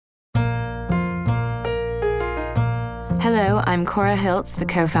Hello, I'm Cora Hiltz, the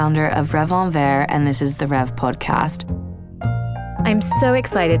co-founder of Rev Envers, and this is the Rev Podcast. I'm so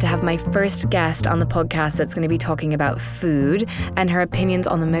excited to have my first guest on the podcast that's going to be talking about food and her opinions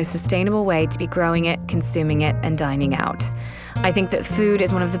on the most sustainable way to be growing it, consuming it, and dining out. I think that food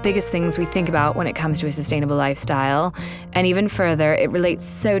is one of the biggest things we think about when it comes to a sustainable lifestyle, and even further, it relates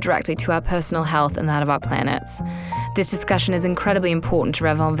so directly to our personal health and that of our planets. This discussion is incredibly important to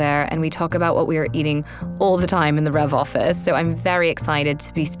Rev Envers, and we talk about what we are eating all the time in the Rev office, so I'm very excited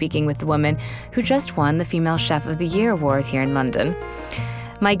to be speaking with the woman who just won the Female Chef of the Year award here in London.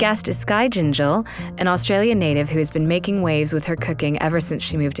 My guest is Skye Gyngell, an Australian native who has been making waves with her cooking ever since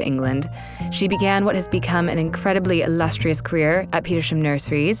she moved to England. She began what has become an incredibly illustrious career at Petersham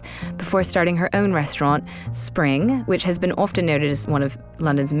Nurseries before starting her own restaurant, Spring, which has been often noted as one of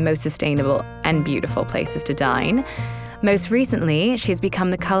London's most sustainable and beautiful places to dine. Most recently, she has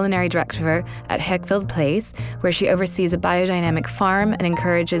become the culinary director at Heckfield Place, where she oversees a biodynamic farm and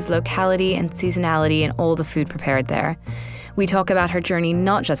encourages locality and seasonality in all the food prepared there. We talk about her journey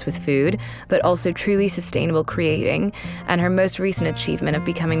not just with food, but also truly sustainable creating, and her most recent achievement of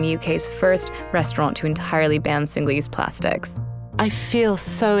becoming the UK's first restaurant to entirely ban single-use plastics. I feel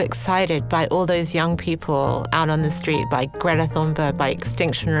so excited by all those young people out on the street, by Greta Thunberg, by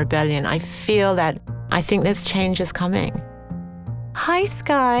Extinction Rebellion. I think this change is coming. Hi,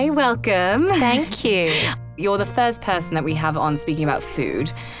 Skye. Welcome. Thank you. You're the first person that we have on speaking about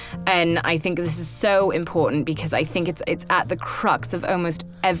food. And I think this is so important because I think it's at the crux of almost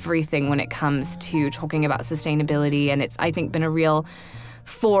everything when it comes to talking about sustainability. And it's, I think, been a real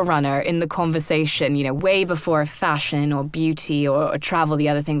forerunner in the conversation, way before fashion or beauty or travel, the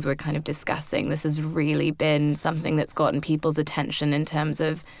other things we're kind of discussing. This has really been something that's gotten people's attention in terms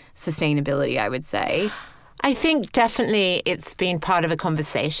of sustainability, I would say. I think definitely it's been part of a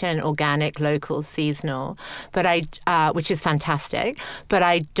conversation, organic, local, seasonal, which is fantastic, but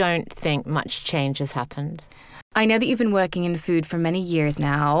I don't think much change has happened. I know that you've been working in food for many years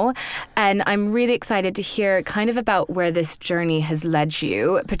now, and I'm really excited to hear kind of about where this journey has led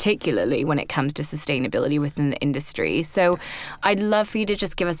you, particularly when it comes to sustainability within the industry. So I'd love for you to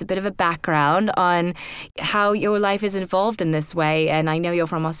just give us a bit of a background on how your life is involved in this way. And I know you're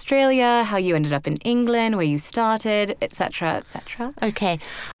from Australia, how you ended up in England, where you started, etc., etc. Okay.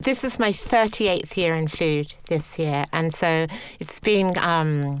 This is my 38th year in food this year, and so it's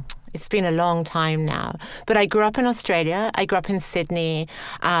been a long time now. But I grew up in Australia. I grew up in Sydney,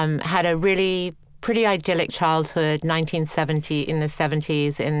 had a really pretty idyllic childhood, 1970, in the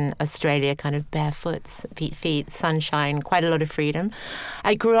 70s in Australia, kind of barefoot, feet, sunshine, quite a lot of freedom.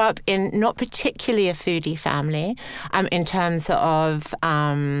 I grew up in not particularly a foodie family in terms of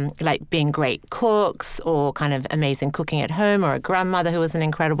like being great cooks or kind of amazing cooking at home, or a grandmother who was an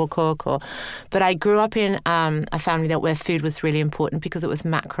incredible cook. But I grew up in a family where food was really important because it was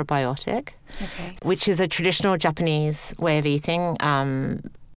macrobiotic, which is a traditional Japanese way of eating.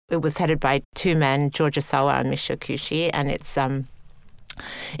 It was headed by two men, George Osawa and Michio Kushi, and it's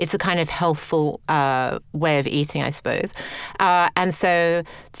a kind of healthful way of eating, I suppose. And so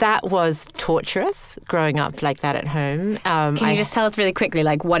that was torturous, growing up like that at home. Can you just tell us really quickly,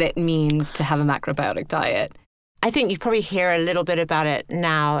 like, what it means to have a macrobiotic diet? I think you probably hear a little bit about it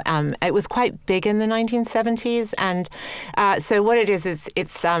now. It was quite big in the 1970s. And so what it is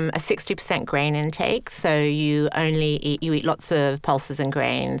it's a 60% grain intake. So you eat lots of pulses and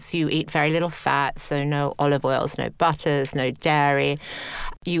grains. You eat very little fat, so no olive oils, no butters, no dairy.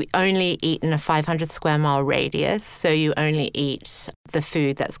 You only eat in a 500 square mile radius. So you only eat the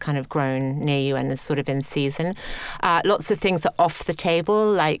food that's kind of grown near you and is sort of in season. Lots of things are off the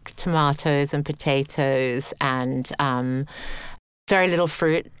table, like tomatoes and potatoes, and very little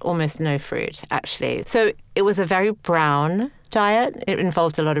fruit, almost no fruit, actually. So it was a very brown diet. It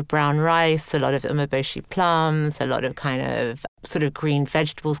involved a lot of brown rice, a lot of umeboshi plums, a lot of kind of sort of green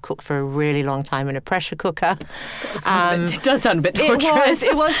vegetables cooked for a really long time in a pressure cooker. It does sound a bit torturous.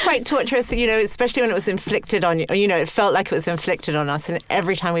 It was quite torturous, especially when it was inflicted on you. It felt like it was inflicted on us. And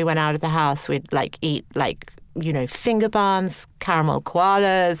every time we went out of the house, we'd eat finger buns, caramel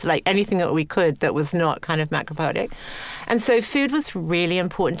koalas, anything that we could that was not kind of macrobiotic. And so food was really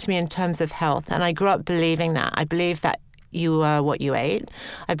important to me in terms of health. And I grew up believing that. I believed that you were what you ate.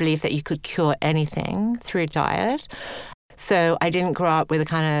 I believed that you could cure anything through diet. So I didn't grow up with a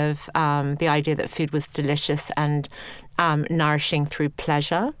kind of the idea that food was delicious and nourishing through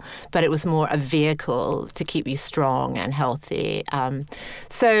pleasure, but it was more a vehicle to keep you strong and healthy.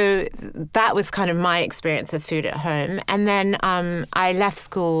 So that was kind of my experience of food at home. And then I left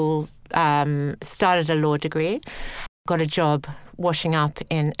school, started a law degree, got a job washing up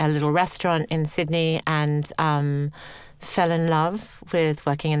in a little restaurant in Sydney and fell in love with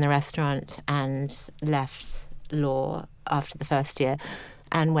working in the restaurant and left law after the first year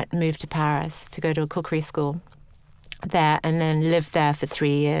and moved to Paris to go to a cookery school there, and then lived there for 3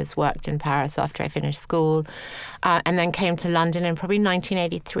 years, worked in Paris after I finished school, and then came to London in probably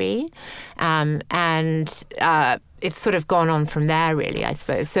 1983. It's sort of gone on from there, really, I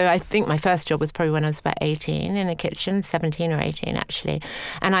suppose. So I think my first job was probably when I was about 18 in a kitchen, 17 or 18 actually.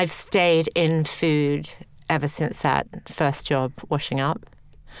 And I've stayed in food ever since that first job, washing up.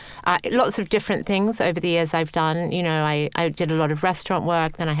 Lots of different things over the years I've done. You know, I did a lot of restaurant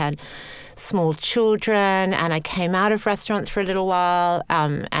work. Then I had small children, and I came out of restaurants for a little while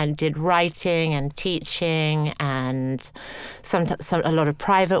and did writing and teaching and a lot of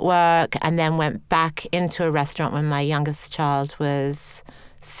private work, and then went back into a restaurant when my youngest child was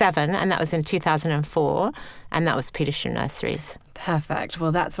 7, and that was in 2004, and that was Petersham Nurseries. Perfect.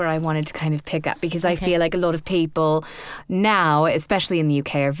 Well, that's where I wanted to kind of pick up, because I feel like a lot of people now, especially in the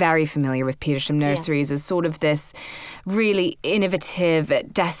UK, are very familiar with Petersham Nurseries as sort of this really innovative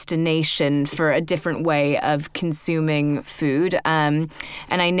destination for a different way of consuming food. And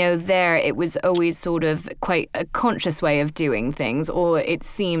I know there it was always sort of quite a conscious way of doing things, or it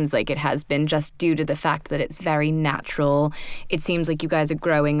seems like it has been, just due to the fact that it's very natural. It seems like you guys were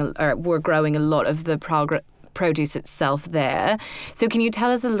growing a lot of the produce itself there. So can you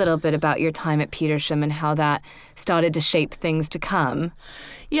tell us a little bit about your time at Petersham and how that started to shape things to come?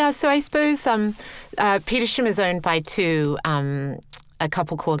 Yeah, so I suppose Petersham is owned by a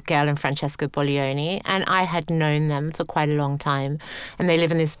couple called Gail and Francesco Boglioni, and I had known them for quite a long time. And they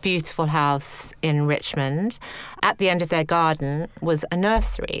live in this beautiful house in Richmond. At the end of their garden was a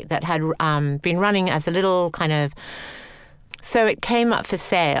nursery that had been running as a little kind of... So it came up for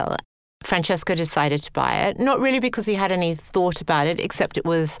sale. Francesco decided to buy it, not really because he had any thought about it, except it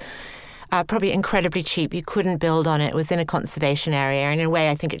was probably incredibly cheap. You couldn't build on it. It was in a conservation area. And in a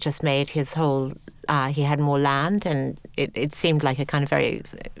way, I think it just made his whole... he had more land, and it seemed like a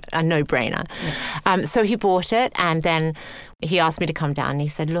no-brainer. Yeah. So he bought it, and then he asked me to come down. And he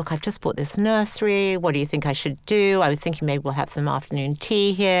said, look, I've just bought this nursery. What do you think I should do? I was thinking maybe we'll have some afternoon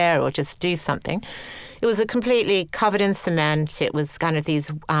tea here or just do something. It was completely covered in cement. It was kind of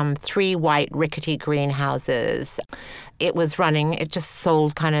these 3 white rickety greenhouses. It just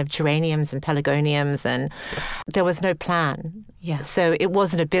sold kind of geraniums and pelargoniums, and there was no plan. Yeah. So it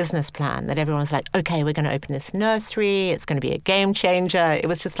wasn't a business plan that everyone was like, okay, we're going to open this nursery. It's going to be a game changer. It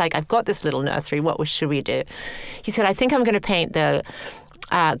was just like, I've got this little nursery. What should we do? He said, I think I'm going to paint the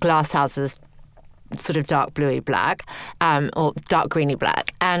glass houses sort of dark bluey black or dark greeny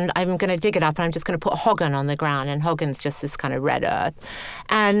black, and I'm going to dig it up, and I'm just going to put hoggen on the ground, and hoggen's just this kind of red earth.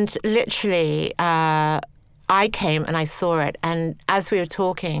 And literally I came and I saw it, and as we were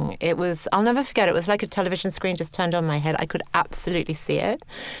talking, I'll never forget, it was like a television screen just turned on my head. I could absolutely see it.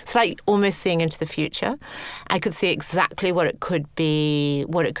 It's like almost seeing into the future. I could see exactly what it could be,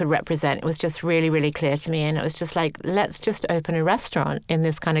 what it could represent. It was just really, really clear to me, and it was just like, let's just open a restaurant in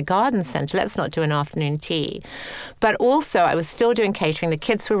this kind of garden centre. Let's not do an afternoon tea. But also, I was still doing catering. The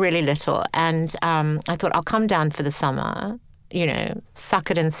kids were really little, and I thought, I'll come down for the summer, suck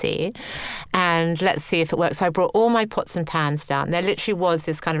it and see, and let's see if it works. So I brought all my pots and pans down. There literally was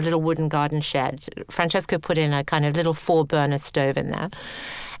this kind of little wooden garden shed. Francesco put in a kind of little 4-burner stove in there.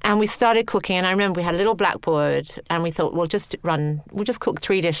 And we started cooking, and I remember we had a little blackboard, and we thought, we'll just cook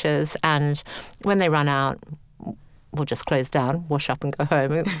 3 dishes, and when they run out, we'll just close down, wash up and go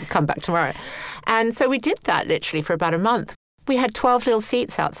home and come back tomorrow. And so we did that literally for about a month. We had 12 little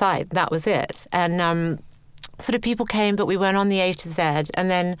seats outside. That was it. And sort of people came, but we weren't on the A to Z.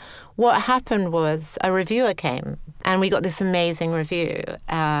 And then what happened was a reviewer came, and we got this amazing review,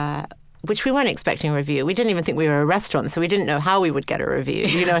 which we weren't expecting a review. We didn't even think we were a restaurant, so we didn't know how we would get a review.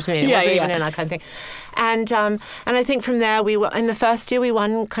 You know what I mean? It wasn't even in that kind of thing. And I think from there, we were in the first year, we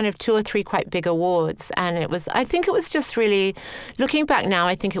won kind of 2 or 3 quite big awards. And I think it was just really, looking back now,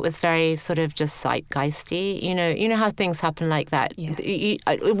 I think it was very sort of just zeitgeisty. You know how things happen like that. Yeah.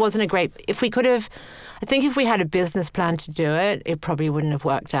 It wasn't a great, I think if we had a business plan to do it, it probably wouldn't have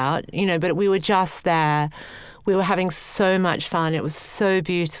worked out, but we were just there. We were having so much fun. It was so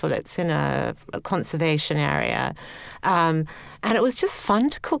beautiful. It's in a conservation area. And it was just fun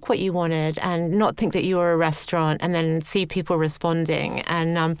to cook what you wanted and not think that you were a restaurant, and then see people responding.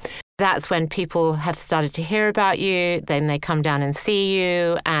 And that's when people have started to hear about you. Then they come down and see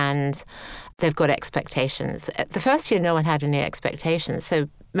you, and they've got expectations. The first year, no one had any expectations. So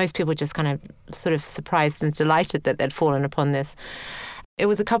most people just kind of sort of surprised and delighted that they'd fallen upon this it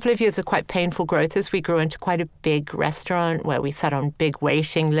was a couple of years of quite painful growth as we grew into quite a big restaurant where we sat on big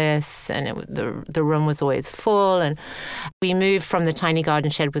waiting lists, and the room was always full. And we moved from the tiny garden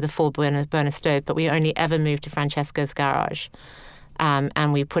shed with a 4-burner stove, but we only ever moved to Francesco's garage.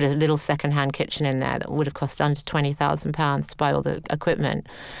 And we put a little second-hand kitchen in there that would have cost under £20,000 to buy all the equipment.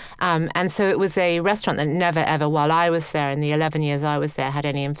 And so it was a restaurant that never, ever, while I was there, in the 11 years I was there, had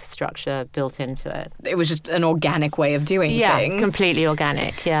any infrastructure built into it. It was just an organic way of doing things. Yeah, completely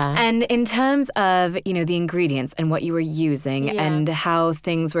organic, yeah. And in terms of, the ingredients and what you were using and how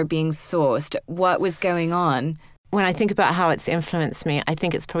things were being sourced, what was going on? When I think about how it's influenced me, I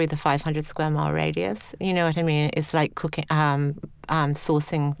think it's probably the 500 square mile radius. You know what I mean? It's like cooking,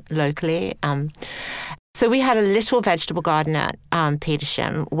 sourcing locally. So we had a little vegetable garden at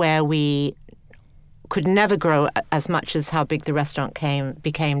Petersham where we could never grow as much as how big the restaurant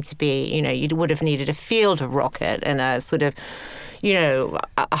became to be. You would have needed a field of rocket and a sort of,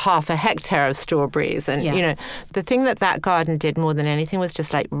 a half a hectare of strawberries. And, the thing that garden did more than anything was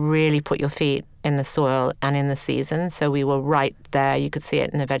just like really put your feet in the soil and in the season. So we were right there. You could see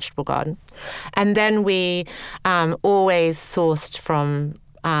it in the vegetable garden. And then we always sourced from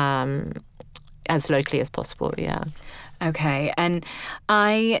as locally as possible, yeah. Okay, and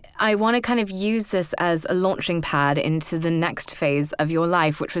I want to kind of use this as a launching pad into the next phase of your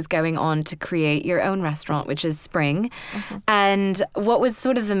life, which was going on to create your own restaurant, which is Spring. Mm-hmm. And what was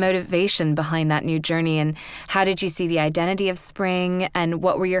sort of the motivation behind that new journey, and how did you see the identity of Spring, and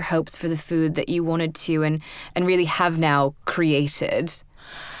what were your hopes for the food that you wanted to and really have now created?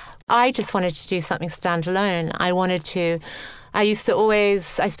 I just wanted to do something standalone. I used to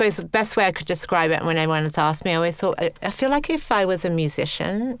always, I suppose the best way I could describe it when anyone has asked me, I always thought, I feel like if I was a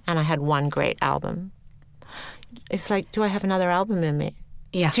musician and I had one great album, it's like, do I have another album in me?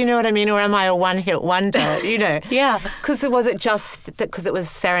 Yeah. Do you know what I mean? Or am I a one-hit wonder, Yeah. Because was it just because it was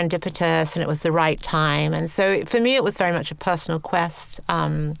serendipitous and it was the right time? And so for me, it was very much a personal quest.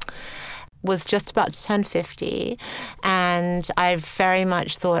 Was just about to turn 50, and I very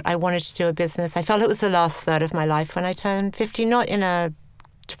much thought I wanted to do a business. I felt it was the last third of my life when I turned 50, not in a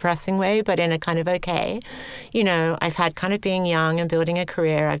depressing way, but in a kind of okay. I've had kind of being young and building a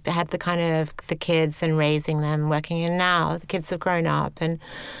career. I've had the kind of the kids and raising them, working in now. The kids have grown up, and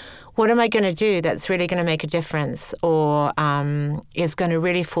what am I going to do that's really going to make a difference or is going to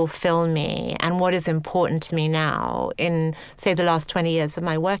really fulfill me? And what is important to me now in, say, the last 20 years of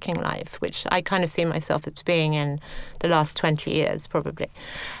my working life, which I kind of see myself as being in the last 20 years probably.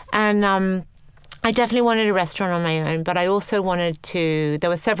 And I definitely wanted a restaurant on my own, but I also there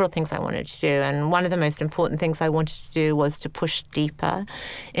were several things I wanted to do. And one of the most important things I wanted to do was to push deeper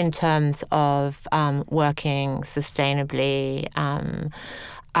in terms of working sustainably,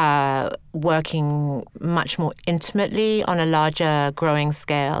 working much more intimately on a larger growing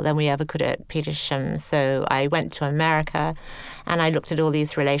scale than we ever could at Petersham. So I went to America and I looked at all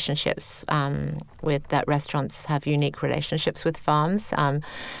these relationships with that restaurants have unique relationships with farms.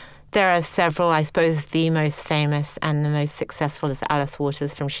 There are several. I suppose the most famous and the most successful is Alice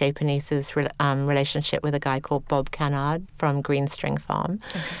Waters from Chez Panise's relationship with a guy called Bob Cannard from Green String Farm.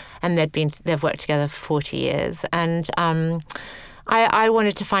 Okay. And they've worked together for 40 years. And I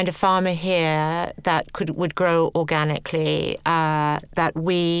wanted to find a farmer here that would grow organically, that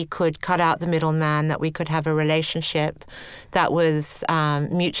we could cut out the middleman, that we could have a relationship that was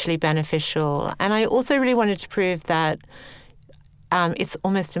mutually beneficial. And I also really wanted to prove that it's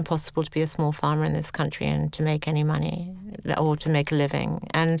almost impossible to be a small farmer in this country and to make any money or to make a living.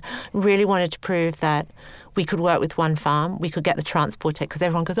 And really wanted to prove that we could work with one farm, we could get the transportation, because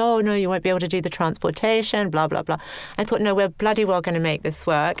everyone goes, oh, no, you won't be able to do the transportation, blah, blah, blah. I thought, no, we're bloody well going to make this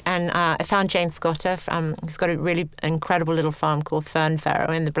work. And I found Jane Scotter, who's got a really incredible little farm called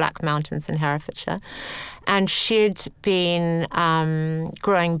Fernfarrow in the Black Mountains in Herefordshire. And she'd been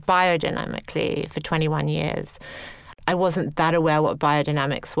growing biodynamically for 21 years. I wasn't that aware what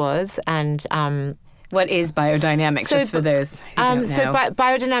biodynamics was, and what is biodynamics, just for those who don't know? So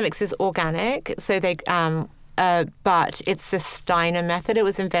biodynamics is organic. So but it's the Steiner method. It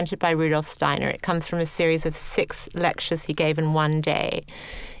was invented by Rudolf Steiner. It comes from a series of 6 lectures he gave in one day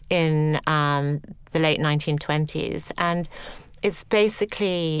in the late 1920s, and it's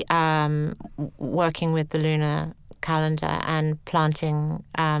basically working with the lunar calendar and planting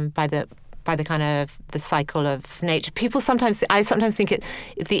by the kind of the cycle of nature. I sometimes think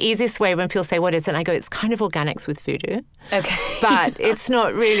it's the easiest way when people say, what is it? And I go, it's kind of organics with voodoo. Okay. But it's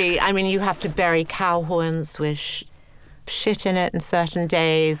not really. I mean, you have to bury cow horns with shit in it on certain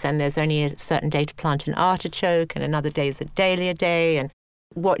days, and there's only a certain day to plant an artichoke, and another day is a dahlia day. And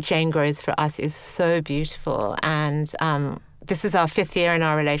what Jane grows for us is so beautiful. And this is our 5th year in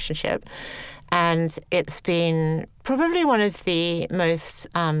our relationship. And it's been probably one of the most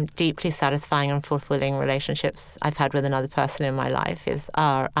deeply satisfying and fulfilling relationships I've had with another person in my life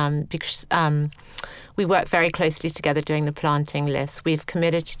because we work very closely together doing the planting list. We've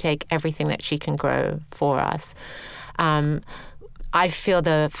committed to take everything that she can grow for us. I feel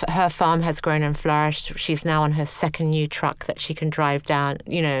her farm has grown and flourished. She's now on her 2nd new truck that she can drive down.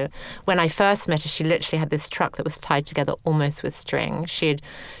 You know, when I first met her, she literally had this truck that was tied together almost with string. She'd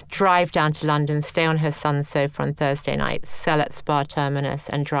drive down to London, stay on her son's sofa on Thursday nights, sell at Spa Terminus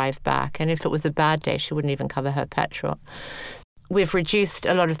and drive back. And if it was a bad day, she wouldn't even cover her petrol. We've reduced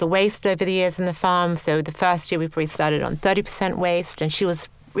a lot of the waste over the years in the farm. So the first year we probably started on 30% waste, and she was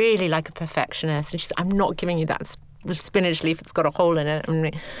really like a perfectionist. And she said, I'm not giving you that spinach leaf, it's got a hole in it.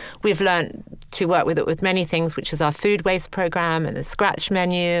 And we've learned to work with it with many things, which is our food waste program and the scratch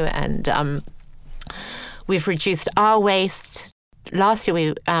menu. And we've reduced our waste. Last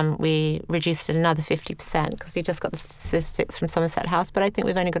year we reduced it another 50% because we just got the statistics from Somerset House, but I think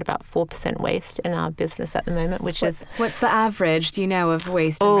we've only got about 4% waste in our business at the moment, which is... What's the average, do you know, of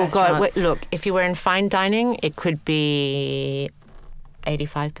waste in restaurants? God, look, if you were in fine dining, it could be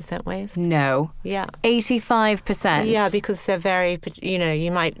 85% waste. No. Yeah. 85%? Yeah, because they're very,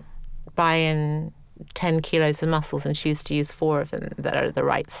 you might buy in 10 kilos of mussels and choose to use 4 of them that are the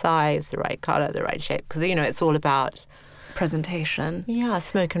right size, the right colour, the right shape. Because, it's all about... presentation. Yeah,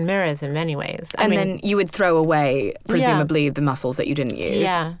 smoke and mirrors in many ways. I mean, then you would throw away, presumably, the mussels that you didn't use.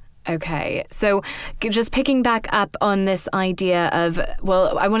 Yeah. Okay, so just picking back up on this idea of,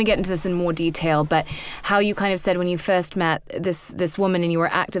 well, I want to get into this in more detail, but how you kind of said when you first met this woman and you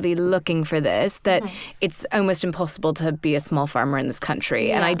were actively looking for this, that it's almost impossible to be a small farmer in this country.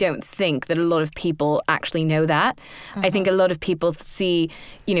 Yeah. And I don't think that a lot of people actually know that. I think a lot of people see,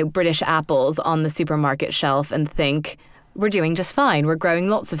 British apples on the supermarket shelf and think, we're doing just fine. We're growing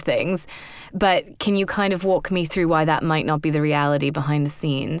lots of things. But can you kind of walk me through why that might not be the reality behind the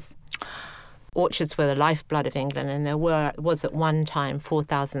scenes? Orchards were the lifeblood of England, and there was at one time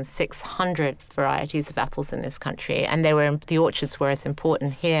 4,600 varieties of apples in this country, and the orchards were as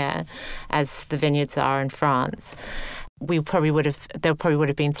important here as the vineyards are in France. There probably would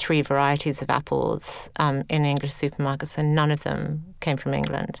have been 3 varieties of apples in English supermarkets, and none of them came from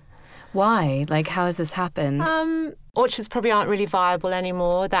England. Why? How has this happened? Orchards probably aren't really viable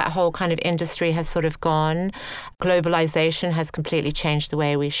anymore. That whole kind of industry has sort of gone. Globalization has completely changed the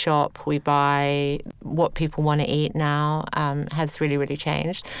way we shop. We buy what people want to eat now, has really, really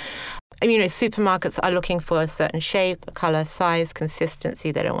changed. Supermarkets are looking for a certain shape, colour, size,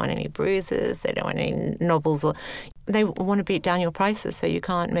 consistency. They don't want any bruises. They don't want any knobbles. Or they want to beat down your prices so you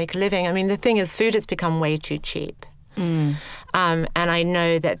can't make a living. The thing is, food has become way too cheap. And I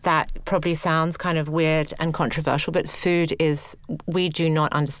know that probably sounds kind of weird and controversial, but we do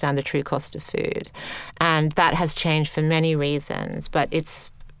not understand the true cost of food. And that has changed for many reasons, but it's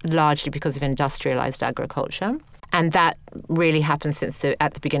largely because of industrialized agriculture. And that really happened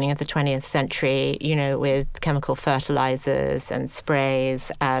at the beginning of the 20th century, with chemical fertilizers and sprays,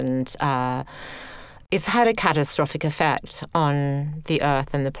 and it's had a catastrophic effect on the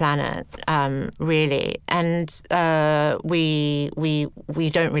earth and the planet, really. And we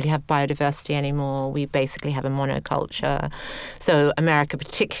don't really have biodiversity anymore. We basically have a monoculture. So America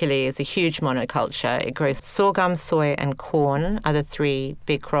particularly is a huge monoculture. It grows sorghum, soy, and corn are the 3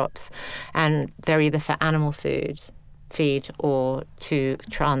 big crops. And they're either for animal feed or to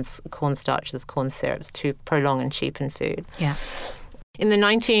trans corn starches, corn syrups, to prolong and cheapen food. Yeah.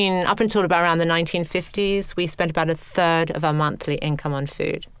 Up until about around the 1950s, we spent about 1/3 of our monthly income on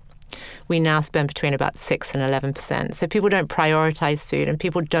food. We now spend between about 6 and 11%. So people don't prioritize food, and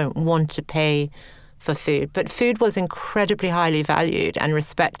people don't want to pay for food. But food was incredibly highly valued and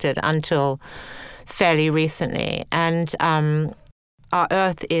respected until fairly recently. And our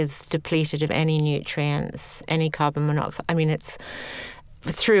earth is depleted of any nutrients, any carbon monoxide. It's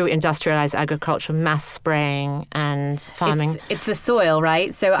through industrialized agriculture, mass spraying and farming. It's the soil,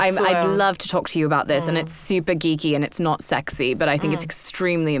 right? So I'd love to talk to you about this, and it's super geeky and it's not sexy, but I think it's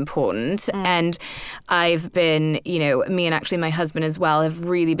extremely important. And I've been, me and actually my husband as well have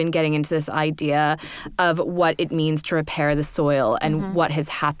really been getting into this idea of what it means to repair the soil and what has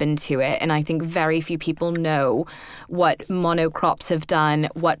happened to it. And I think very few people know what monocrops have done,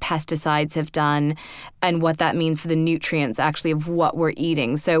 what pesticides have done, and what that means for the nutrients actually of what we're eating.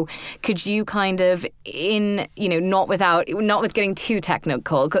 So could you kind of, not with getting too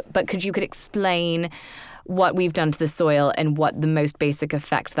technical, but could explain what we've done to the soil and what the most basic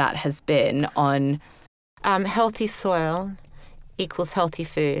effect that has been on... Healthy soil equals healthy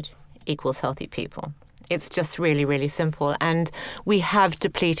food equals healthy people. It's just really, really simple. And we have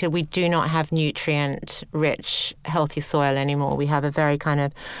depleted, we do not have nutrient-rich, healthy soil anymore. We have a very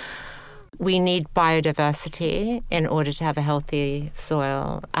we need biodiversity in order to have a healthy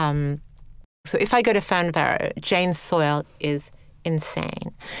soil. So if I go to Fernvero, Jane's soil is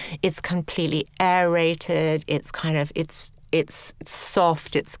insane. It's completely aerated. It's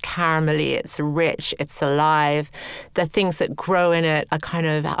soft, it's caramelly, it's rich, it's alive. The things that grow in it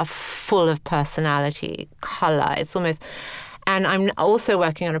are full of personality, colour. It's almost... And I'm also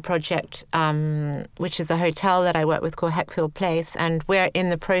working on a project, which is a hotel that I work with called Heckfield Place, and we're in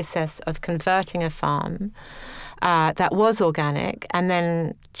the process of converting a farm that was organic and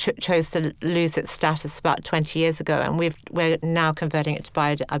then chose to lose its status about 20 years ago. And we're now converting it to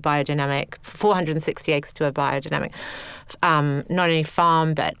a biodynamic, 460 acres to a biodynamic, not only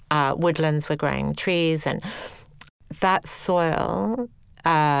farm, but woodlands. We're growing trees. And that soil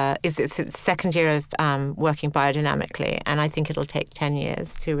is its second year of working biodynamically. And I think it'll take 10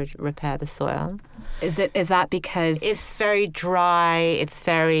 years to repair the soil. Is that because... It's very dry, it's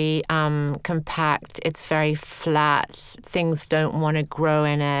very compact, it's very flat, things don't want to grow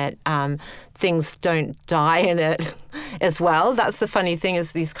in it, things don't die in it as well. That's the funny thing,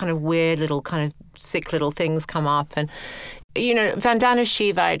 is these kind of weird little sick little things come up. And, Vandana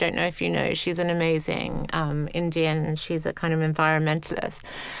Shiva, I don't know if you know, she's an amazing Indian, she's a kind of environmentalist.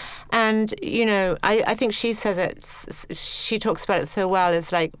 And, I think she says she talks about it so well,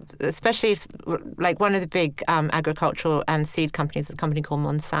 is especially one of the big agricultural and seed companies, a company called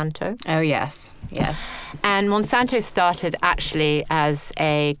Monsanto. Oh, yes. Yes. And Monsanto started actually as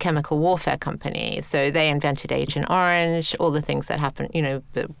a chemical warfare company. So they invented Agent Orange, all the things that happened,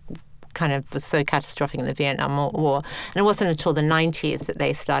 kind of was so catastrophic in the Vietnam War. And it wasn't until the 90s that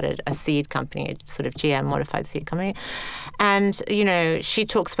they started a seed company, a sort of GM modified seed company. And, she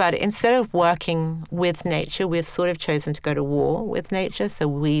talks about it. Instead of working with nature, we've sort of chosen to go to war with nature. So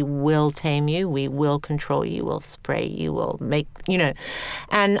we will tame you, we will control you, we'll spray you, we'll make,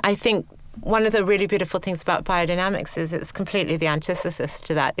 And I think one of the really beautiful things about biodynamics is it's completely the antithesis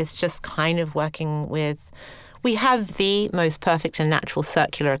to that. It's just kind of working with... We have the most perfect and natural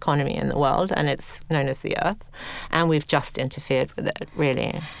circular economy in the world, and it's known as the Earth, and we've just interfered with it,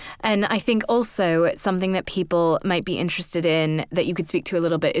 really. And I think also something that people might be interested in that you could speak to a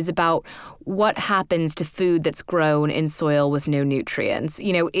little bit is about what happens to food that's grown in soil with no nutrients.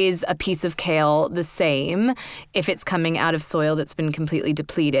 Is a piece of kale the same if it's coming out of soil that's been completely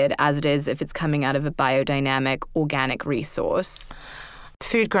depleted as it is if it's coming out of a biodynamic organic resource?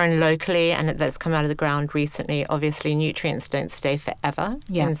 Food grown locally and that's come out of the ground recently, obviously nutrients don't stay forever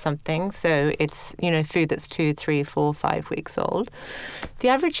in something. So it's, food that's 2, 3, 4, 5 weeks old. The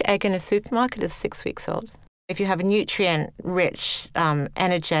average egg in a supermarket is 6 weeks old. If you have a nutrient-rich,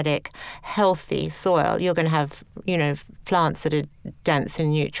 energetic, healthy soil, you're going to have, plants that are dense in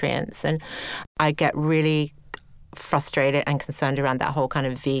nutrients. And I get really frustrated and concerned around that whole kind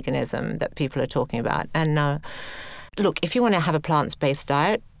of veganism that people are talking about. And look, if you want to have a plant-based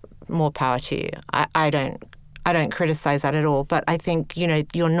diet, more power to you. I don't criticize that at all. But I think you're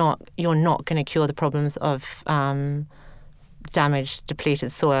not going to cure the problems of damaged,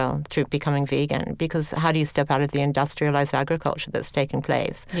 depleted soil through becoming vegan. Because how do you step out of the industrialized agriculture that's taking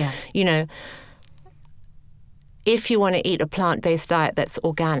place? Yeah. If you want to eat a plant-based diet that's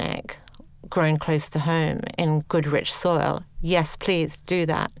organic, grown close to home in good, rich soil, yes, please do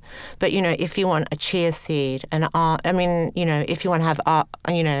that. But, if you want a chia seed, if you want to have,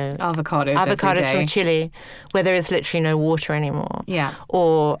 avocados from Chile, where there is literally no water anymore. Yeah.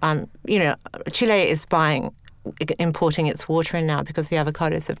 Or, Chile is importing its water in now because the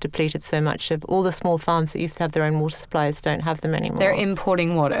avocados have depleted so much of all the small farms that used to have their own water supplies don't have them anymore. They're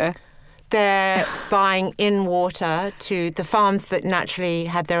importing water. They're buying in water to the farms that naturally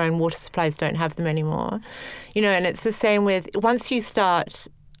had their own water supplies don't have them anymore. And it's the same with, once you start,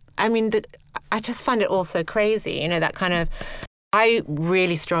 I just find it all so crazy, that kind of, I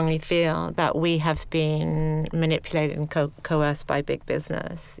really strongly feel that we have been manipulated and coerced by big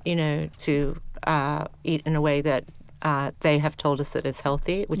business, to eat in a way that they have told us that is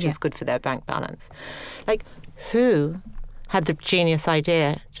healthy, which is good for their bank balance. Who had the genius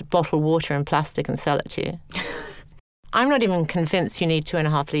idea to bottle water in plastic and sell it to you? I'm not even convinced you need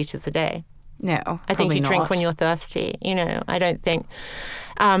 2.5 litres a day. No, I think you drink when you're thirsty. I don't think.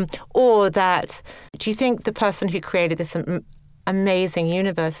 Or that, do you think the person who created this amazing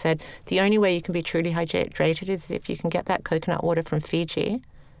universe said the only way you can be truly hydrated is if you can get that coconut water from Fiji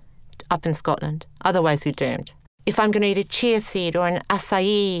up in Scotland? Otherwise, you're doomed. if I'm going to eat a chia seed or an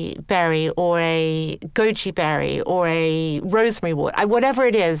acai berry or a goji berry or a rosemary water, whatever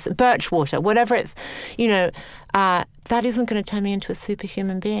it is, birch water, whatever it's, that isn't going to turn me into a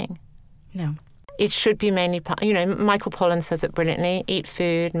superhuman being. No. It should be mainly, Michael Pollan says it brilliantly, eat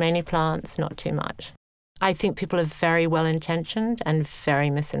food, mainly plants, not too much. I think people are very well-intentioned and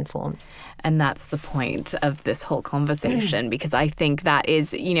very misinformed. And that's the point of this whole conversation, because I think that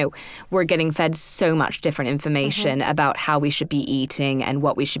is, we're getting fed so much different information about how we should be eating and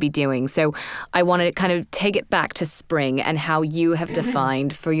what we should be doing. So I want to kind of take it back to spring and how you have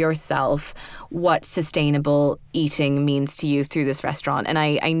defined for yourself what sustainable eating means to you through this restaurant. And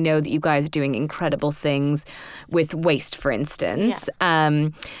I know that you guys are doing incredible things with waste, for instance. Yeah.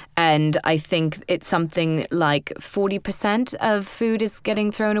 And I think it's something like 40% of food is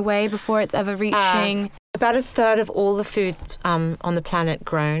getting thrown away before it's ever reaching. About a third of all the food on the planet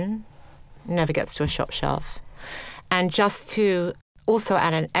grown never gets to a shop shelf. And just to also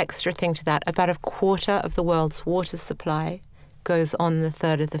add an extra thing to that, about a quarter of the world's water supply goes on the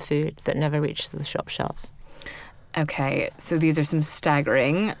third of the food that never reaches the shop shelf. Okay, so these are some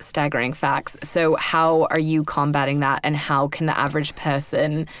staggering facts. So how are you combating that, and how can the average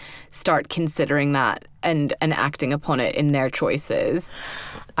person start considering that and acting upon it in their choices?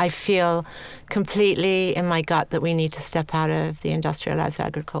 I feel completely in my gut that we need to step out of the industrialized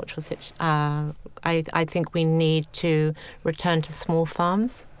agricultural situation. I think we need to return to small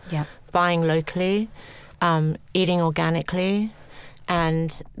farms, buying locally, eating organically.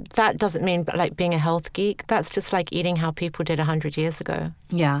 And that doesn't mean like being a health geek. That's just like eating how people did 100 years ago.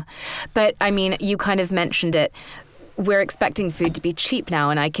 Yeah. But I mean, you kind of mentioned it. We're expecting food to be cheap now.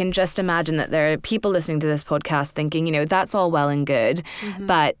 And I can just imagine that there are people listening to this podcast thinking, that's all well and good.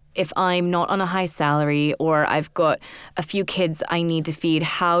 But if I'm not on a high salary or I've got a few kids I need to feed,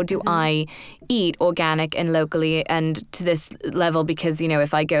 how do I eat organic and locally and to this level? Because,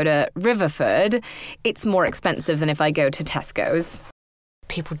 if I go to Riverford, it's more expensive than if I go to Tesco's.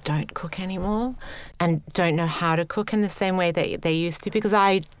 People don't cook anymore and don't know how to cook in the same way that they used to, because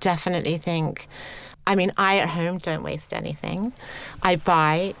I definitely think, I at home don't waste anything. I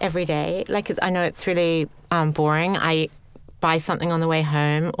buy every day. I know it's really boring. I buy something on the way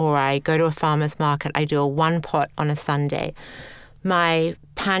home, or I go to a farmer's market. I do a one pot on a Sunday. My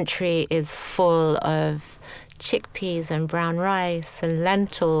pantry is full of chickpeas and brown rice and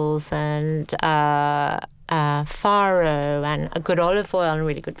lentils and farro and a good olive oil and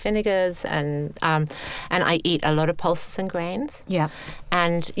really good vinegars, and I eat a lot of pulses and grains. Yeah.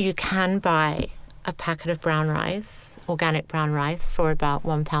 And you can buy a packet of brown rice, organic brown rice, for about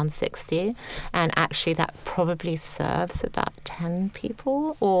 £1.60, and actually that probably serves about 10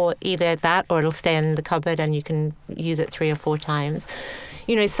 people, or either that or it'll stay in the cupboard and you can use it 3 or 4 times.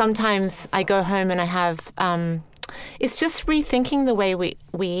 Sometimes I go home and I have it's just rethinking the way we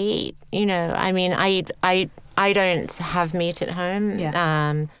eat. I don't have meat at home.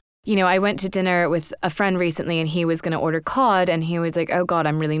 Yeah. I went to dinner with a friend recently and he was going to order cod, and he was like, oh God,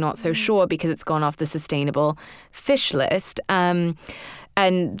 I'm really not so sure because it's gone off the sustainable fish list.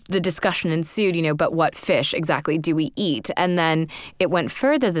 And the discussion ensued, but what fish exactly do we eat? And then it went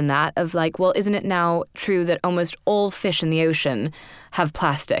further than that of like, well, isn't it now true that almost all fish in the ocean have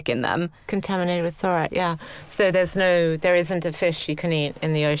plastic in them? Contaminated with thorat, yeah. So there isn't a fish you can eat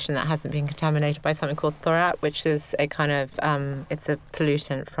in the ocean that hasn't been contaminated by something called thorat, which is a kind of, it's a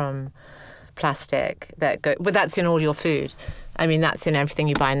pollutant from plastic but that's in all your food. That's in everything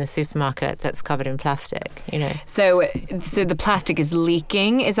you buy in the supermarket that's covered in plastic, So the plastic is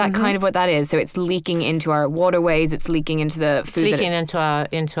leaking. Is that kind of what that is? So it's leaking into our waterways. It's leaking into the food. It's leaking into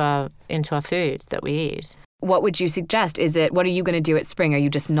our food that we eat. What would you suggest? What are you going to do at Spring? Are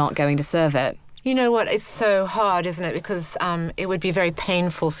you just not going to serve it? You know what? It's so hard, isn't it? Because it would be very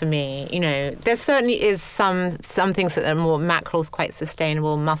painful for me. There certainly is some things that are more. Mackerel's quite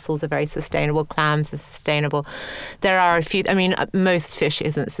sustainable. Mussels are very sustainable. Clams are sustainable. There are a few. Most fish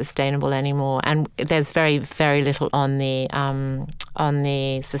isn't sustainable anymore, and there's very, very little on the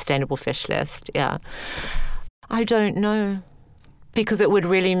sustainable fish list. Yeah, I don't know, because it would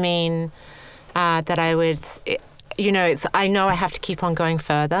really mean that I would. I know I have to keep on going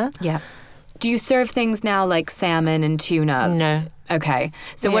further. Yeah. Do you serve things now like salmon and tuna? No. Okay.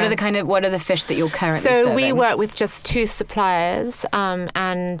 So what are the fish that you're currently serving? So we work with just 2 suppliers,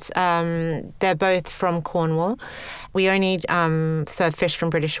 and they're both from Cornwall. We only serve fish from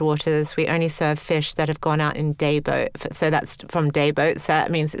British waters. We only serve fish that have gone out in day boat. So that's from day boat. So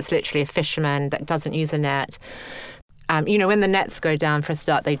that means it's literally a fisherman that doesn't use a net. when the nets go down for a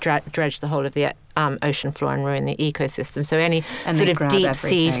start, they dredge the whole of the ocean floor and ruin the ecosystem. So any sort of deep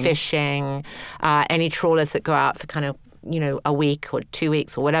sea fishing, any trawlers that go out for kind of a week or 2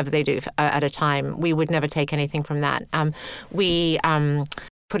 weeks or whatever they do at a time, we would never take anything from that. We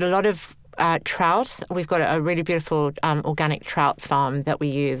put a lot of trout. We've got a really beautiful organic trout farm that we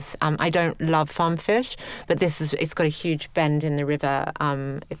use. I don't love farm fish, but it's got a huge bend in the river,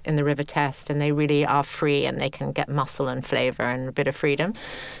 in the river test, and they really are free and they can get muscle and flavor and a bit of freedom.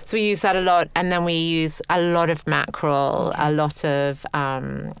 So we use that a lot, and then we use a lot of mackerel, a lot of.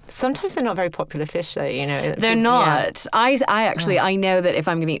 Sometimes they're not very popular fish, though. They're not. Yeah. I know that if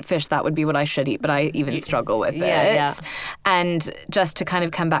I'm going to eat fish, that would be what I should eat, but I even struggle with it. Yeah. And just to kind of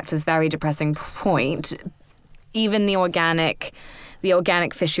come back to this very depressing point, even the organic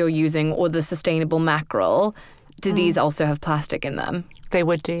fish you're using or the sustainable mackerel, do these also have plastic in them? They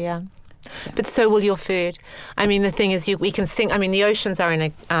would do, yeah. But so will your food. I mean, the thing is, we can sink. I mean, the oceans are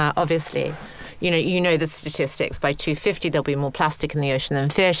in obviously. You know the statistics. By 2050, there'll be more plastic in the ocean than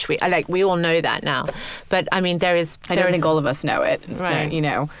fish. We all know that now. But I mean, I don't think all of us know it. Right.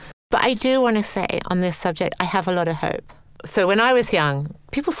 So, But I do want to say on this subject, I have a lot of hope. So when I was young,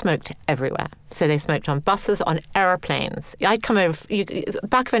 people smoked everywhere. So they smoked on buses, on aeroplanes. I'd come over,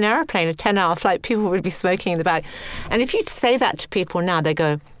 back of an aeroplane, a 10-hour flight, people would be smoking in the back. And if you say that to people now, they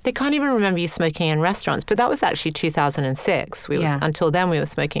can't even remember you smoking in restaurants. But that was actually 2006. Until then, we were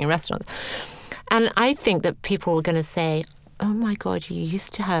smoking in restaurants. And I think that people were going to say, oh my God, you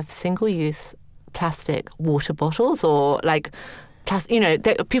used to have single-use plastic water bottles or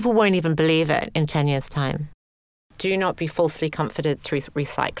people won't even believe it in 10 years' time. Do not be falsely comforted through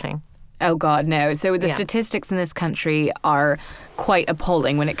recycling. Oh, God, no. So the statistics in this country are quite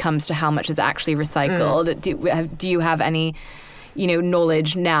appalling when it comes to how much is actually recycled. Do you have any,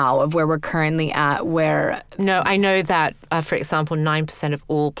 knowledge now of where we're currently at? No, I know that, for example, 9% of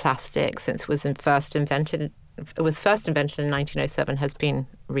all plastic since it was first invented in 1907 has been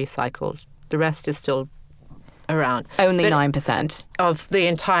recycled. The rest is still around. Only 9%? Of the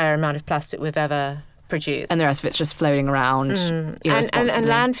entire amount of plastic we've ever produced. And the rest of it's just floating around irresponsibly. And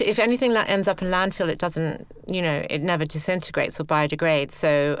landfill, if anything ends up in landfill, it doesn't, it never disintegrates or biodegrades.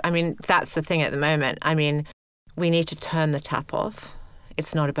 So, I mean, that's the thing at the moment. I mean, we need to turn the tap off.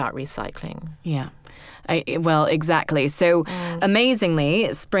 It's not about recycling. Yeah. Well, exactly. So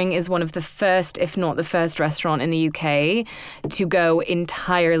amazingly, Spring is one of the first, if not the first restaurant in the UK to go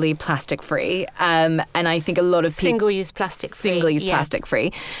entirely plastic free. And I think a lot of people... Single-use plastic free. Single-use plastic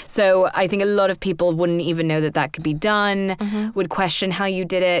free. So I think a lot of people wouldn't even know that could be done, would question how you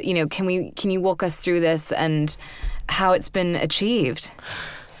did it. Can you walk us through this and how it's been achieved?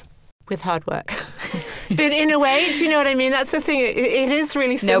 With hard work. But in a way, do you know what I mean? That's the thing. It is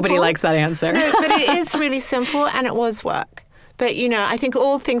really simple. Nobody likes that answer. No, but it is really simple, and it was work. But, I think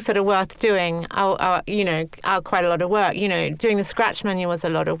all things that are worth doing are quite a lot of work. Doing the scratch menu was a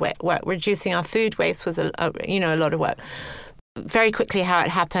lot of work. Reducing our food waste was a lot of work. Very quickly, how it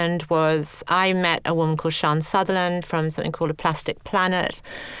happened was I met a woman called Sian Sutherland from something called A Plastic Planet,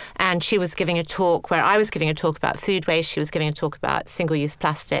 and she was giving a talk where I was giving a talk about food waste. She was giving a talk about single-use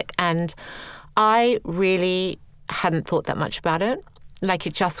plastic, and I really hadn't thought that much about it. Like,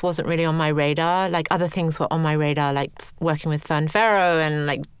 it just wasn't really on my radar. Like, other things were on my radar, like working with Fern Farrow and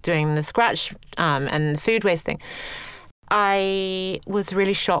like doing the scratch and the food waste thing. I was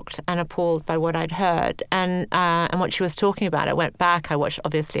really shocked and appalled by what I'd heard and what she was talking about. I went back. I watched,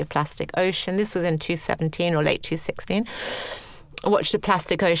 obviously, A Plastic Ocean. This was in 2017 or late 2016. I watched A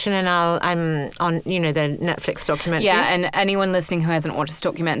Plastic Ocean, and I'm on, the Netflix documentary. Yeah, and anyone listening who hasn't watched this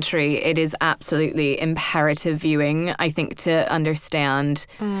documentary, it is absolutely imperative viewing, I think, to understand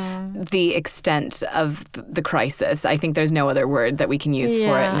the extent of the crisis. I think there's no other word that we can use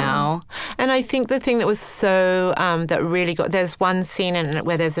for it now. And I think the thing that was so, that really there's one scene in it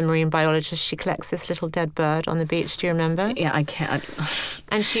where there's a marine biologist. She collects this little dead bird on the beach. Do you remember? Yeah, I can't.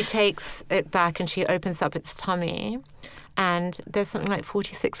 And she takes it back and she opens up its tummy. And there's something like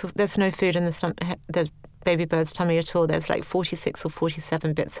 46, there's no food in the baby bird's tummy at all. There's like 46 or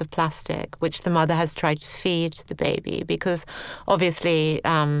 47 bits of plastic, which the mother has tried to feed the baby because obviously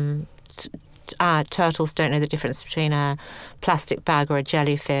turtles don't know the difference between a plastic bag or a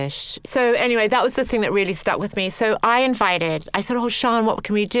jellyfish. So anyway, that was the thing that really stuck with me. So I said, oh, Sian, what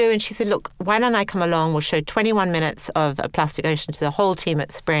can we do? And she said, look, why don't I come along? We'll show 21 minutes of A Plastic Ocean to the whole team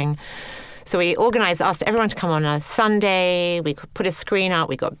at Spring. So we asked everyone to come on a Sunday. We could put a screen out.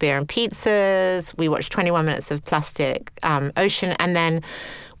 We got beer and pizzas. We watched 21 minutes of Plastic Ocean. And then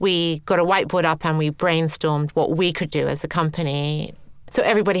we got a whiteboard up and we brainstormed what we could do as a company So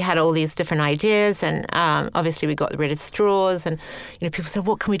everybody had all these different ideas, and obviously we got rid of straws, and people said,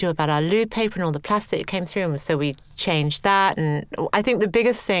 what can we do about our loo paper and all the plastic that came through? And so we changed that. And I think the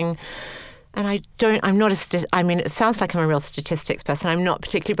biggest thing, and it sounds like I'm a real statistics person. I'm not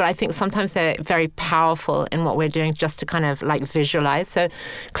particularly, but I think sometimes they're very powerful in what we're doing just to kind of like visualize. So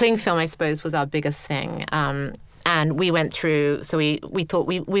cling film, I suppose, was our biggest thing. And we went through, so we thought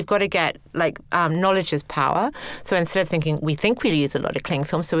we've got to get, knowledge is power. So instead of thinking, we think we'll use a lot of cling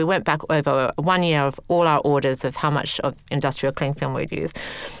film, so we went back over 1 year of all our orders of how much of industrial cling film we'd use.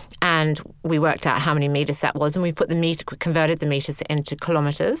 And we worked out how many meters that was, and we converted the meters into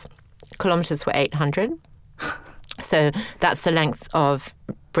kilometers. Kilometers were 800. So that's the length of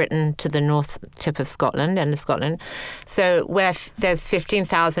Britain to the north tip of Scotland, end of Scotland. So where there's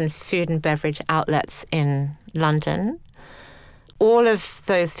 15,000 food and beverage outlets in London, all of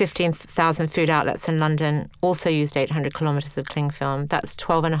those 15,000 food outlets in London also used 800 kilometres of cling film. That's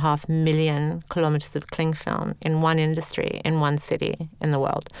 12.5 million kilometres of cling film in one industry, in one city in the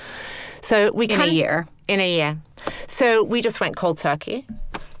world. So in a year. In a year. So we just went cold turkey.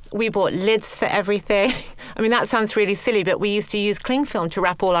 We bought lids for everything. I mean, that sounds really silly, but we used to use cling film to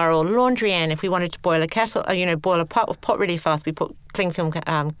wrap all our old laundry in. If we wanted to boil a kettle, boil a pot really fast, we put cling film,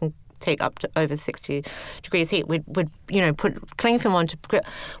 can take up to over 60 degrees heat. We'd put cling film on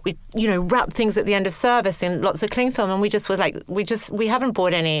we wrap things at the end of service in lots of cling film, and we haven't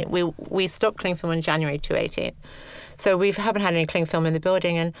bought any. We stopped cling film in January 2018. So we haven't had any cling film in the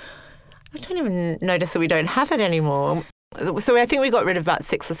building, and I don't even notice that we don't have it anymore. So I think we got rid of about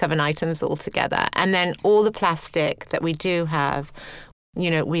 6 or 7 items altogether. And then all the plastic that we do have,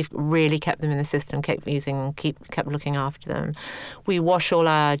 we've really kept them in the system, kept looking after them. We wash all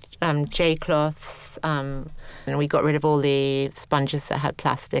our J-cloths, and we got rid of all the sponges that had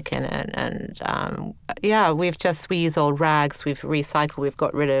plastic in it. And we use old rags, we've recycled, we've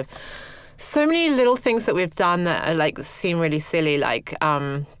got rid of so many little things that we've done that are seem really silly,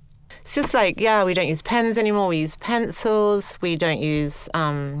 it's just we don't use pens anymore. We use pencils. We don't use,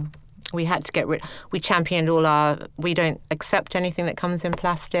 we had to get rid, we championed we don't accept anything that comes in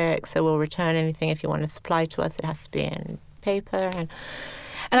plastic. So we'll return anything if you want to supply to us. It has to be in paper.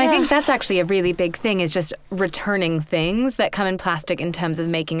 And I think that's actually a really big thing, is just returning things that come in plastic in terms of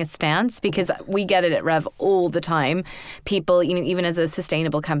making a stance, because we get it at Rev all the time. People, even as a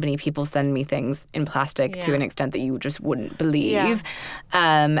sustainable company, people send me things in plastic to an extent that you just wouldn't believe.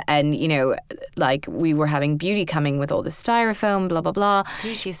 Yeah. And, we were having beauty coming with all the styrofoam, blah, blah, blah.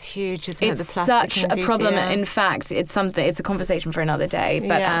 Beauty's huge, isn't it? It's such a problem. Yeah. In fact, it's a conversation for another day.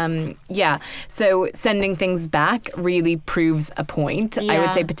 But so sending things back really proves a point. I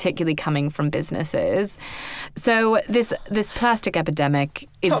would say, particularly coming from businesses. So this plastic epidemic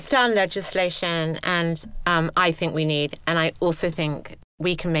is top-down legislation, and I think we need, and I also think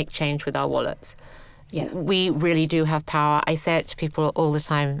we can make change with our wallets. Yeah, we really do have power. I say it to people all the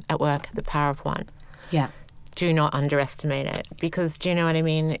time at work: the power of one. Yeah, do not underestimate it, because do you know what I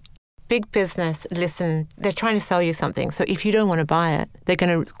mean? Big business, listen, they're trying to sell you something. So if you don't want to buy it, they're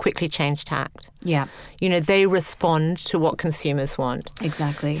going to quickly change tact. Yeah. They respond to what consumers want.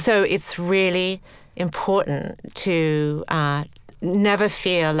 Exactly. So it's really important to never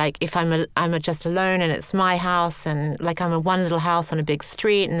feel like if I'm just alone and it's my house, and I'm a one little house on a big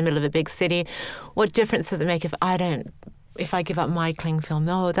street in the middle of a big city. What difference does it make if I give up my cling film?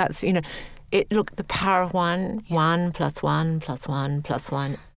 No, that's, the power of one, 1 + 1 + 1 +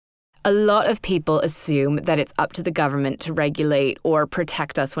 1. A lot of people assume that it's up to the government to regulate or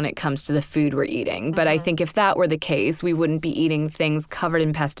protect us when it comes to the food we're eating. But I think if that were the case, we wouldn't be eating things covered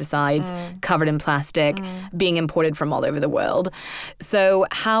in pesticides, covered in plastic, being imported from all over the world. So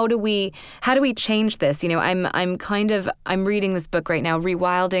how do we change this? I'm reading this book right now,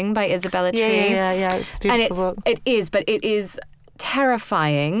 Rewilding by Isabella Tree. Yeah. It's a beautiful book. It is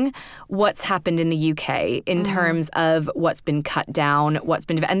terrifying what's happened in the UK in terms of what's been cut down,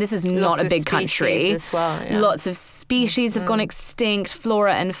 and this is not a big country. As well, yeah. Lots of species have gone extinct.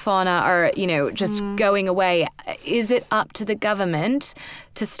 Flora and fauna are, just going away. Is it up to the government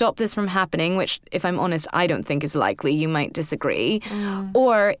to stop this from happening? Which, if I'm honest, I don't think is likely. You might disagree.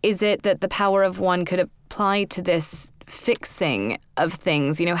 Or is it that the power of one could apply to this fixing of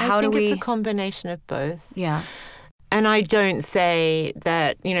things? I think it's a combination of both. Yeah. And I don't say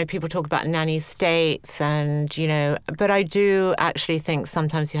that, people talk about nanny states but I do actually think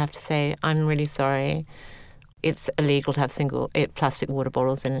sometimes you have to say, I'm really sorry. it's illegal to have plastic water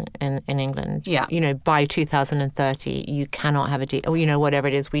bottles in England. Yeah. By 2030, you cannot have whatever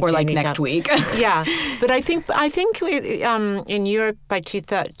it is. Next week. Yeah. But I think in Europe by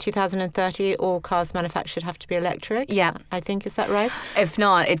 2030, all cars manufactured have to be electric. Yeah. I think, is that right? If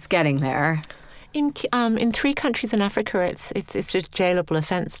not, it's getting there. In 3 countries in Africa, it's just a jailable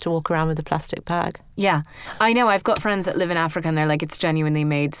offence to walk around with a plastic bag. Yeah, I know. I've got friends that live in Africa and they're like, it's genuinely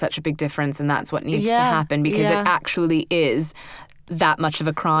made such a big difference and that's what needs to happen because it actually is that much of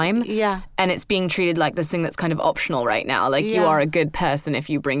a crime. Yeah. And it's being treated like this thing that's kind of optional right now. Like you are a good person if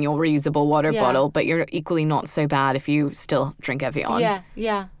you bring your reusable water bottle, but you're equally not so bad if you still drink Evian. Yeah,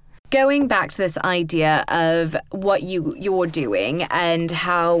 yeah. Going back to this idea of what you're doing and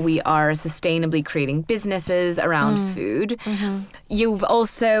how we are sustainably creating businesses around food, you've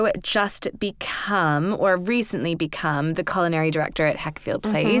also just become or recently become the culinary director at Heckfield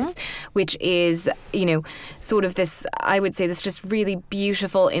Place, which is, sort of this, I would say, this just really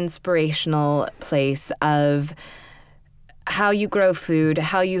beautiful, inspirational place of how you grow food,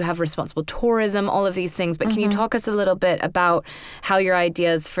 how you have responsible tourism, all of these things. But can you talk us a little bit about how your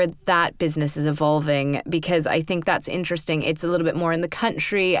ideas for that business is evolving? Because I think that's interesting. It's a little bit more in the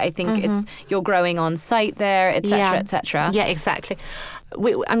country. I think you're growing on site there, et cetera, et cetera. Yeah, exactly.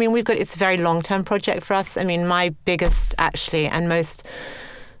 It's a very long-term project for us. I mean, my biggest actually and most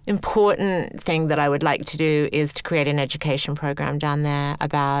important thing that I would like to do is to create an education program down there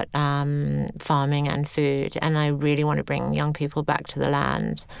about farming and food, and I really want to bring young people back to the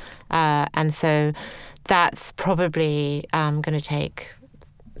land, and so that's probably going to take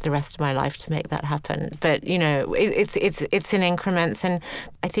the rest of my life to make that happen. But it's in increments, and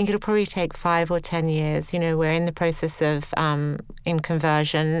I think it'll probably take 5 or 10 years. We're in the process of in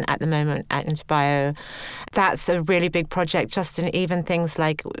conversion at the moment into bio. That's a really big project. Just in even things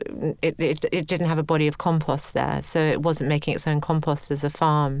like it didn't have a body of compost there, so it wasn't making its own compost as a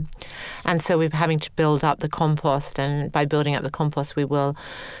farm, and so we're having to build up the compost. And by building up the compost, we will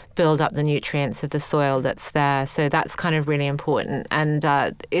build up the nutrients of the soil that's there. So that's kind of really important. And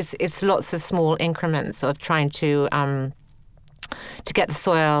it's lots of small increments of trying to get the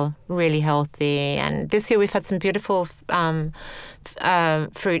soil really healthy. And this year we've had some beautiful fruit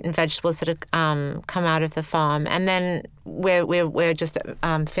and vegetables that have come out of the farm. And then we're just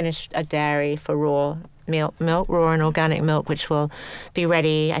finished a dairy for raw and organic milk, which will be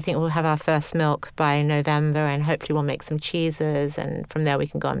ready. I think we'll have our first milk by November, and hopefully we'll make some cheeses, and from there we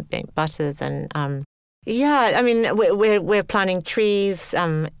can go and make butters. And we're planting trees.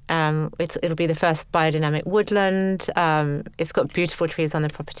 It'll be the first biodynamic woodland. It's got beautiful trees on the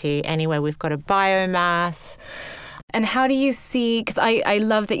property. Anyway, we've got a biomass. And how do you see, because I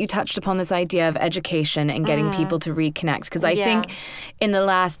love that you touched upon this idea of education and getting people to reconnect, because I think in the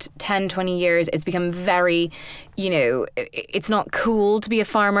last 10, 20 years, it's become very, it's not cool to be a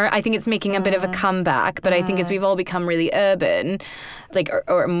farmer. I think it's making a bit of a comeback, but I think as we've all become really urban,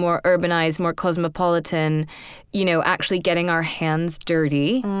 or more urbanized, more cosmopolitan, actually getting our hands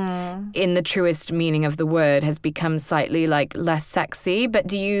dirty in the truest meaning of the word has become slightly less sexy. But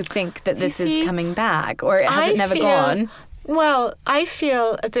do you think that this is coming back, or has it never gone? Well, I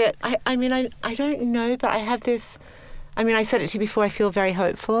feel a bit, I don't know, but I have this, I said it to you before, I feel very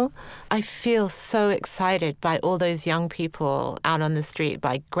hopeful. I feel so excited by all those young people out on the street,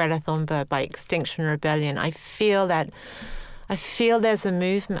 by Greta Thunberg, by Extinction Rebellion. I feel there's a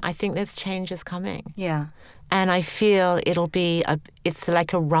movement. I think there's changes coming. Yeah. And I feel it's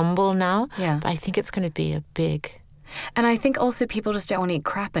like a rumble now. Yeah. But I think it's going to be a big. And I think also people just don't want to eat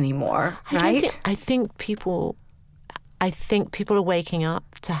crap anymore, right? I think people are waking up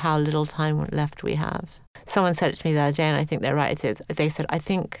to how little time left we have. Someone said it to me the other day, and I think they're right. They said, I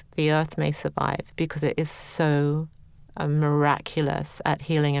think the earth may survive because it is so miraculous at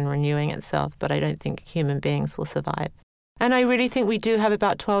healing and renewing itself, but I don't think human beings will survive. And I really think we do have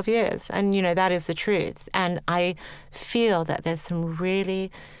about 12 years, and, that is the truth. And I feel that there's some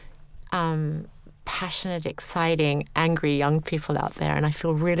really passionate, exciting, angry young people out there, and I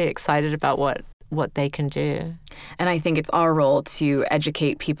feel really excited about what they can do. And I think it's our role to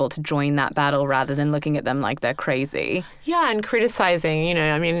educate people to join that battle rather than looking at them like they're crazy. Yeah, and criticizing,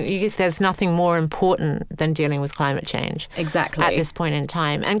 there's nothing more important than dealing with climate change. Exactly. At this point in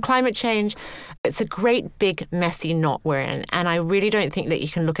time. And climate change, it's a great, big, messy knot we're in. And I really don't think that you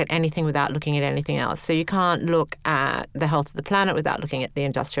can look at anything without looking at anything else. So you can't look at the health of the planet without looking at the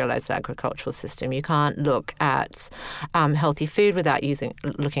industrialized agricultural system. You can't look at healthy food without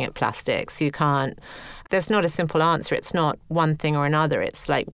looking at plastics. You can't there's not a simple answer. It's not one thing or another. It's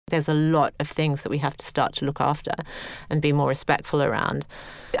like there's a lot of things that we have to start to look after and be more respectful around.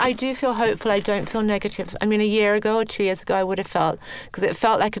 I do feel hopeful. I don't feel negative. I mean, a year ago or 2 years ago, I would have felt, because it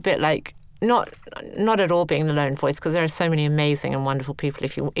felt like a bit like, not at all being the lone voice, because there are so many amazing and wonderful people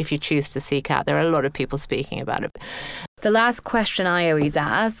if you choose to seek out. There are a lot of people speaking about it. The last question I always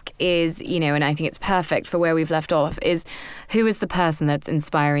ask is, and I think it's perfect for where we've left off, is who is the person that's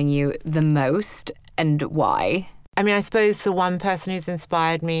inspiring you the most and why? I mean, I suppose the one person who's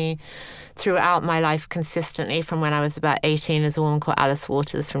inspired me throughout my life consistently from when I was about 18 is a woman called Alice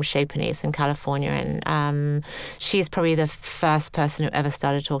Waters from Chez Panisse in California. And she's probably the first person who ever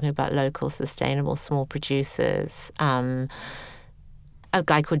started talking about local, sustainable, small producers. A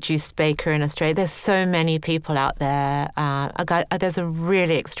guy called Juice Baker in Australia. There's so many people out there. There's a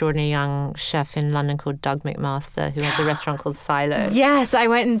really extraordinary young chef in London called Doug McMaster who has a restaurant called Silo. Yes, I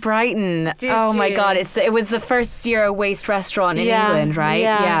went in Brighton. My God, it was the first zero waste restaurant in England, right?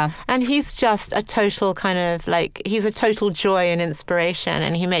 Yeah. And he's just a total kind of he's a total joy and inspiration,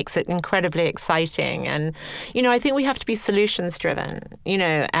 and he makes it incredibly exciting. And, I think we have to be solutions driven,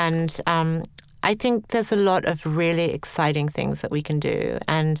 and I think there's a lot of really exciting things that we can do,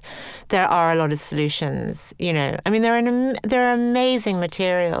 and there are a lot of solutions. I mean, there are amazing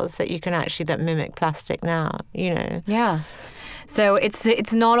materials that you can that mimic plastic now. Yeah. So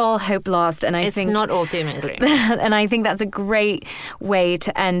it's not all hope lost, and it's not all doom and gloom. And I think that's a great way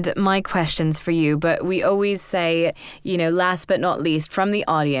to end my questions for you. But we always say, last but not least, from the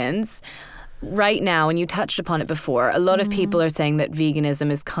audience. Right now, and you touched upon it before, a lot of people are saying that veganism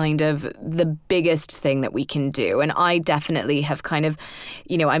is kind of the biggest thing that we can do. And I definitely have kind of,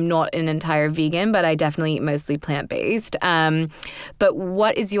 I'm not an entire vegan, but I definitely eat mostly plant-based. But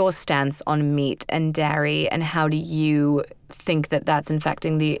what is your stance on meat and dairy, and how do you think that that's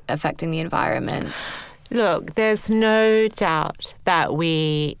affecting the environment? Look, there's no doubt that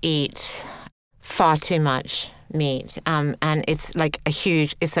we eat far too much meat, and it's like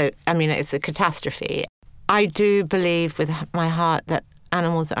it's a catastrophe. I do believe with my heart that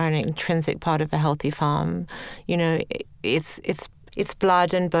animals are an intrinsic part of a healthy farm. It's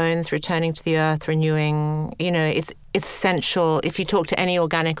blood and bones returning to the earth, renewing. It's essential. If you talk to any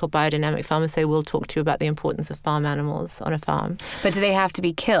organic or biodynamic farmers, they will talk to you about the importance of farm animals on a farm. But do they have to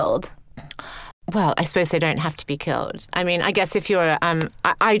be killed? Well, I suppose they don't have to be killed. I mean, I guess if you're,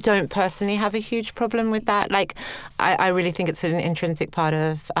 I don't personally have a huge problem with that. I really think it's an intrinsic part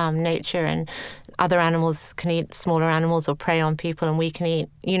of nature, and other animals can eat smaller animals or prey on people, and we can eat,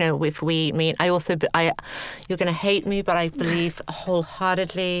 if we eat meat. You're going to hate me, but I believe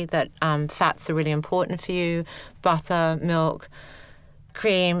wholeheartedly that fats are really important for you. Butter, milk,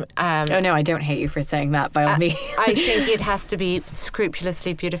 cream. Oh no, I don't hate you for saying that, by all means. I think it has to be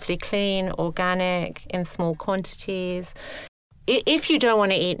scrupulously, beautifully clean, organic, in small quantities. If you don't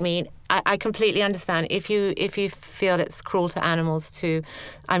want to eat meat, I completely understand. If you feel it's cruel to animals too,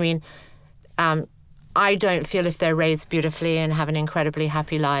 I don't feel if they're raised beautifully and have an incredibly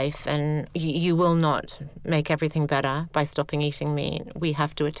happy life, and you will not make everything better by stopping eating meat. We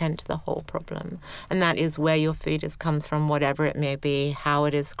have to attend to the whole problem, and that is where your food comes from, whatever it may be, how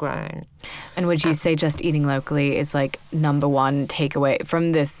it is grown. And would you say just eating locally is number one takeaway from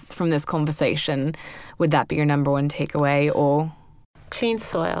this conversation? Would that be your number one takeaway? Or clean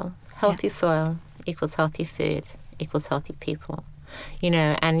soil, healthy soil equals healthy food equals healthy people.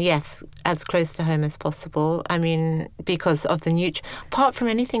 And yes, as close to home as possible. I mean, because of apart from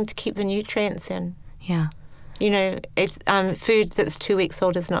anything to keep the nutrients in. Yeah. It's food that's 2 weeks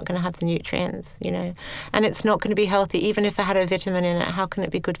old is not going to have the nutrients, and it's not going to be healthy. Even if it had a vitamin in it, how can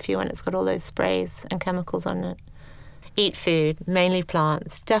it be good for you when it's got all those sprays and chemicals on it? Eat food, mainly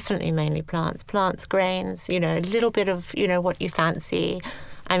plants, definitely mainly plants, grains, a little bit of, what you fancy.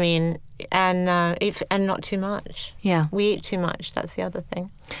 I mean, and not too much. Yeah. We eat too much. That's the other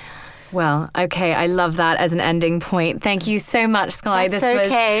thing. Well, okay. I love that as an ending point. Thank you so much, Skye. That's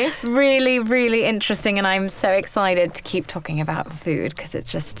okay. This was really, really interesting, and I'm so excited to keep talking about food because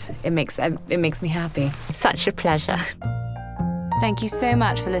it makes me happy. Such a pleasure. Thank you so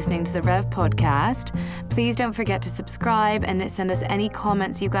much for listening to the Rev podcast. Please don't forget to subscribe and send us any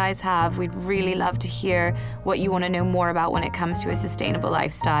comments you guys have. We'd really love to hear what you want to know more about when it comes to a sustainable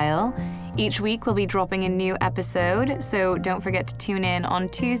lifestyle. Each week we'll be dropping a new episode, so don't forget to tune in on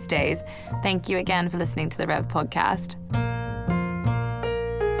Tuesdays. Thank you again for listening to the Rev podcast.